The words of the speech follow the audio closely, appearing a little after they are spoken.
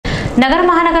नगर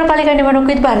महानगरपालिका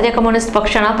निवडणुकीत भारतीय कम्युनिस्ट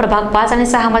पक्षाने प्रभाग 5 आणि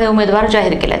 6 मध्ये उमेदवार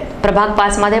जाहीर केलेत। प्रभाग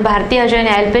 5 मध्ये भारतीय अजय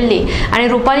न्यायलपिल्ली आणि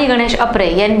रुपाली गणेश अपरे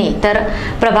यांनी, तर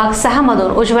प्रभाग 6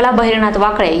 मधून उज्ज्वला बहिरनाथ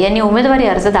वाकळे यांनी उमेदवारी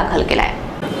अर्ज दाखल केलाय।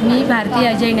 मी भारतीय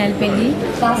अजय न्यायलपिल्ली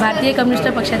भारतीय कम्युनिस्ट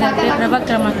पक्षातर्फे प्रभाग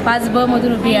क्रमांक 5B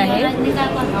मधून उभी आहे।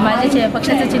 माझे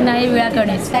पक्षाचे चिन्ह आहे विळा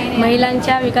गणेश।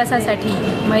 महिलांच्या विकासासाठी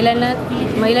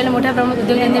महिलांना मोठ्या प्रमाणात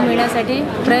उद्योगधंदे मिळण्यासाठी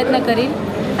प्रयत्न करील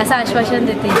असं आश्वासन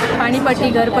देते। पाणीपट्टी,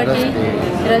 घरपट्टी,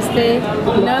 रस्ते,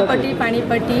 नळपट्टी,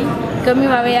 पाणीपट्टी कमी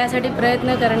व्हावे यासाठी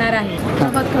प्रयत्न करणार आहे।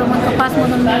 प्रभाग क्रमांक 5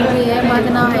 मधून मी उभी आहे।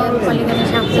 माझं नाव आहे रुपाली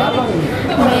गणेश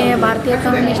अपरे। मी भारतीय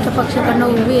कम्युनिस्ट पक्षाकडून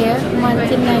उभी आहे। माझं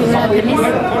चिन्ह आहे विळा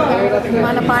गणेश।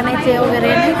 मला पाण्याचे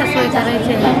वगैरे नाही का सोय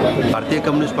करायची आहे। भारतीय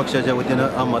कम्युनिस्ट पक्षाच्या वतीनं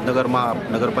अहमदनगर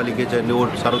महानगरपालिकेच्या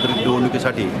सार्वत्रिक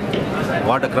निवडणुकीसाठी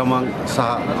वार्ड क्रमांक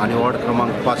 6 आणि वार्ड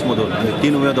क्रमांक 5 मधून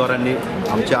 3 उमेदवारांनी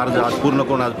आमचे अर्ज आज पूर्ण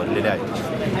करून आज भरलेले आहेत।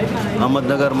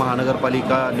 अहमदनगर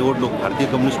महानगरपालिका निवडणूक भारतीय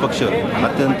कम्युनिस्ट पक्ष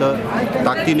अत्यंत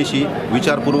ताकदीनिशी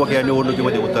विचारपूर्वक या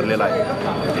निवडणुकीमध्ये उतरलेला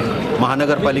आहे।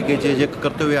 महानगरपालिकेचे जे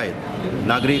कर्तव्य आहेत,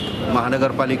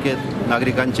 महानगरपालिकेत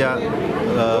नागरिकांच्या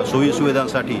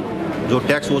सोयीसुविधांसाठी जो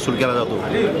टॅक्स वसूल केला जातो,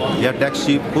 या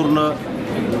टॅक्सची पूर्ण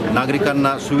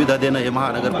नागरिकांना सुविधा देणं हे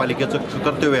महानगरपालिकेचं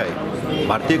कर्तव्य आहे।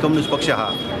 भारतीय कम्युनिस्ट पक्ष हा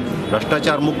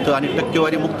भ्रष्टाचारमुक्त आणि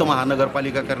टक्केवारीमुक्त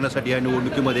महानगरपालिका करण्यासाठी या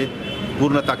निवडणुकीमध्ये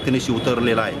पूर्ण ताकदीनिशी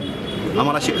उतरलेला आहे।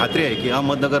 आम्हाला अशी खात्री आहे की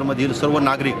अहमदनगरमधील सर्व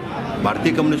नागरिक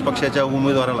भारतीय कम्युनिस्ट पक्षाच्या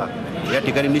उमेदवाराला या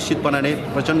ठिकाणी निश्चितपणाने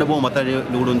प्रचंड बहुमताने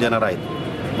निवडून देणार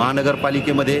आहेत।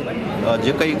 महानगरपालिकेमध्ये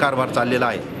जे काही कारभार चाललेला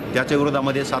आहे त्याच्या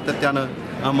विरोधामध्ये सातत्यानं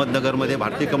अहमदनगरमध्ये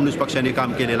भारतीय कम्युनिस्ट पक्षाने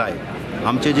काम केलेलं आहे।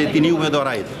 आमचे जे तिन्ही उमेदवार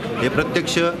आहेत हे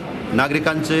प्रत्यक्ष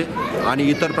नागरिकांचे आणि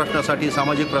इतर प्रश्नासाठी,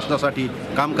 सामाजिक प्रश्नासाठी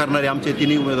काम करणारे आमचे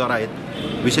तिन्ही उमेदवार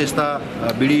आहेत।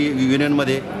 विशेषतः बीडी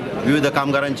युनियनमध्ये विविध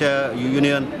कामगारांच्या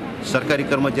युनियन, सरकारी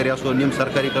कर्मचारी असो, निम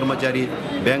सरकारी कर्मचारी,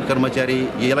 बँक कर्मचारी,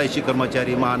 LIC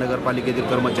कर्मचारी, महानगरपालिकेतील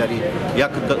कर्मचारी, या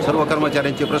सर्व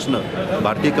कर्मचाऱ्यांचे प्रश्न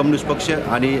भारतीय कम्युनिस्ट पक्ष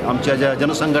आणि आमच्या ज्या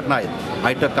जनसंघटना आहेत,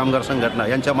 हायटेक कामगार संघटना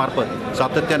यांच्यामार्फत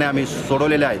सातत्याने आम्ही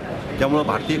सोडवलेले आहेत। त्यामुळे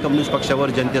भारतीय कम्युनिस्ट पक्षावर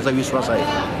जनतेचा विश्वास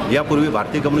आहे। यापूर्वी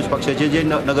भारतीय कम्युनिस्ट पक्षाचे जे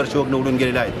नगरसेवक निवडून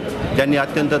गेलेले आहेत त्यांनी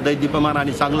अत्यंत दैदिप्यमान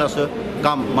आणि चांगलं असं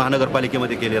काम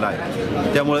महानगरपालिकेमध्ये केलेलं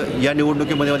आहे। त्यामुळे या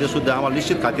निवडणुकीमध्ये सुद्धा आम्हाला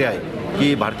निश्चित खात्री आहे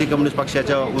की भारतीय कम्युनिस्ट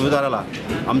पक्षाच्या उमेदवाराला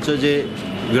आमचं जे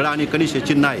विळा आणि कणिश हे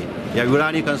चिन्ह आहे, या विळा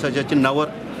आणि कणसाच्या चिन्हावर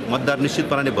मतदार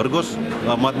निश्चितपणाने भरघोस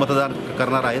मतदान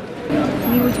करणार आहेत।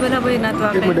 मी उज्ज्वला बहिरनाथ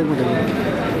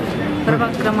वाकळे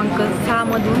प्रभाग क्रमांक 6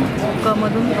 मधून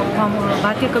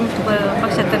भारतीय कम्युनिस्ट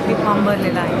पक्षातर्फे फॉर्म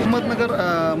भरलेला आहे। अहमदनगर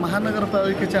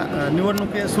महानगरपालिकेच्या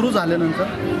निवडणुकी सुरू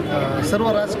झाल्यानंतर सर्व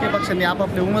राजकीय पक्षांनी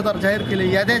आपापले उमेदवार जाहीर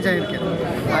केले, याद्या जाहीर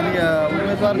केल्या आणि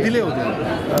उमेदवार दिले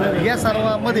होते। या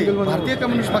सर्वांमध्ये भारतीय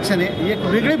कम्युनिस्ट पक्षाने एक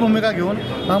वेगळी भूमिका घेऊन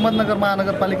अहमदनगर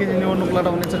महानगरपालिकेची निवडणूक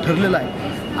लढवण्याचं ठरलेलं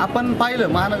आहे। आपण पाहिलं,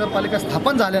 महानगरपालिका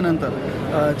स्थापन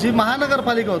झाल्यानंतर जी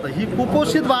महानगरपालिका होतं ही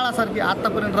कुपोषित बाळासारखी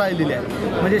आत्तापर्यंत राहिलेली आहे।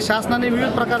 म्हणजे शासनाने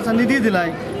विविध प्रकारचा निधी दिला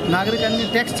आहे, नागरिकांनी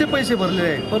टॅक्सचे पैसे भरलेले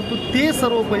आहेत, परंतु ते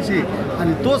सर्व पैसे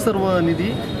आणि तो सर्व निधी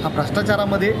हा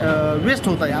भ्रष्टाचारामध्ये वेस्ट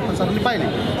होत आहे। आपण सर्वांनी पाहिले,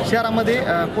 शहरामध्ये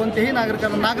कोणत्याही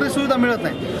नागरिकांना नागरी सुविधा मिळत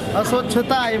नाही,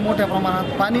 अस्वच्छता आहे मोठ्या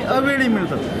प्रमाणात, पाणी अवेळी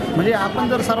मिळतं। म्हणजे आपण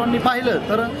जर सर्वांनी पाहिलं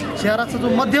तर शहराचा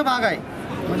जो मध्य भाग आहे,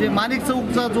 म्हणजे माणिक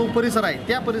चौकचा जो परिसर आहे,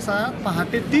 त्या परिसरात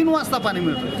पहाटे 3 वाजता पाणी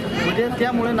मिळतं। म्हणजे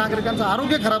त्यामुळे नागरिकांचं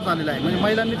आरोग्य खराब झालेलं आहे। म्हणजे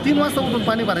महिलांनी 3 वाजता उठून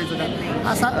पाणी भरायचं का,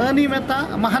 असा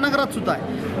अनियमितता महानगरात सुद्धा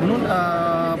आहे। म्हणून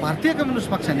भारतीय कम्युनिस्ट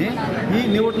पक्षाने ही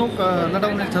निवडणूक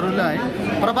लढवण्यास ठरवलं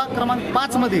आहे। प्रभाग क्रमांक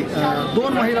 5 मध्ये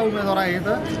 2 महिला उमेदवार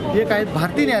आहेत, एक आहेत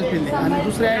भारती न्यायलपिल्ली आणि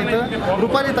दुसरे आहेत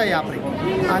रुपालीताई अपरे।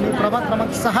 आणि प्रभाग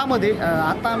क्रमांक 6 मध्ये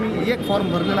आता आम्ही एक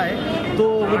फॉर्म भरलेला आहे, तो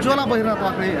उज्ज्वला बहिरनाथ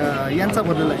वाकळे यांचा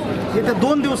भरलेला आहे। येत्या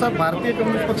 2 दिवसात भारतीय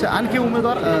कम्युनिस्ट पक्ष आणखी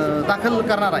उमेदवार दाखल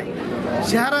करणार आहे।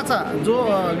 शहराचा जो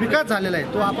विकास झालेला आहे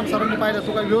तो आपण सर्वांनी पाहिला,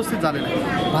 तो काही व्यवस्थित झालेला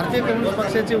आहे। भारतीय कम्युनिस्ट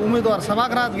पक्षाचे उमेदवार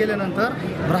सभागृहात गेल्यानंतर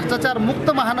भ्रष्टाचार मुक्त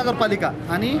महानगरपालिका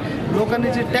आणि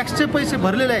लोकांनी जे टॅक्सचे पैसे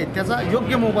भरलेले आहेत त्याचा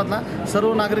योग्य मोबदला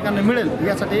सर्व नागरिकांना मिळेल,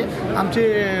 यासाठी आमचे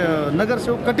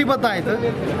नगरसेवक कटिबद्ध आहेत।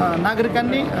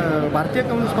 नागरिकांनी भारतीय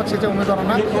कम्युनिस्ट पक्षाच्या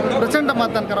उमेदवारांना प्रचंड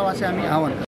मतदान करावं असे आम्ही आवाहन करतो।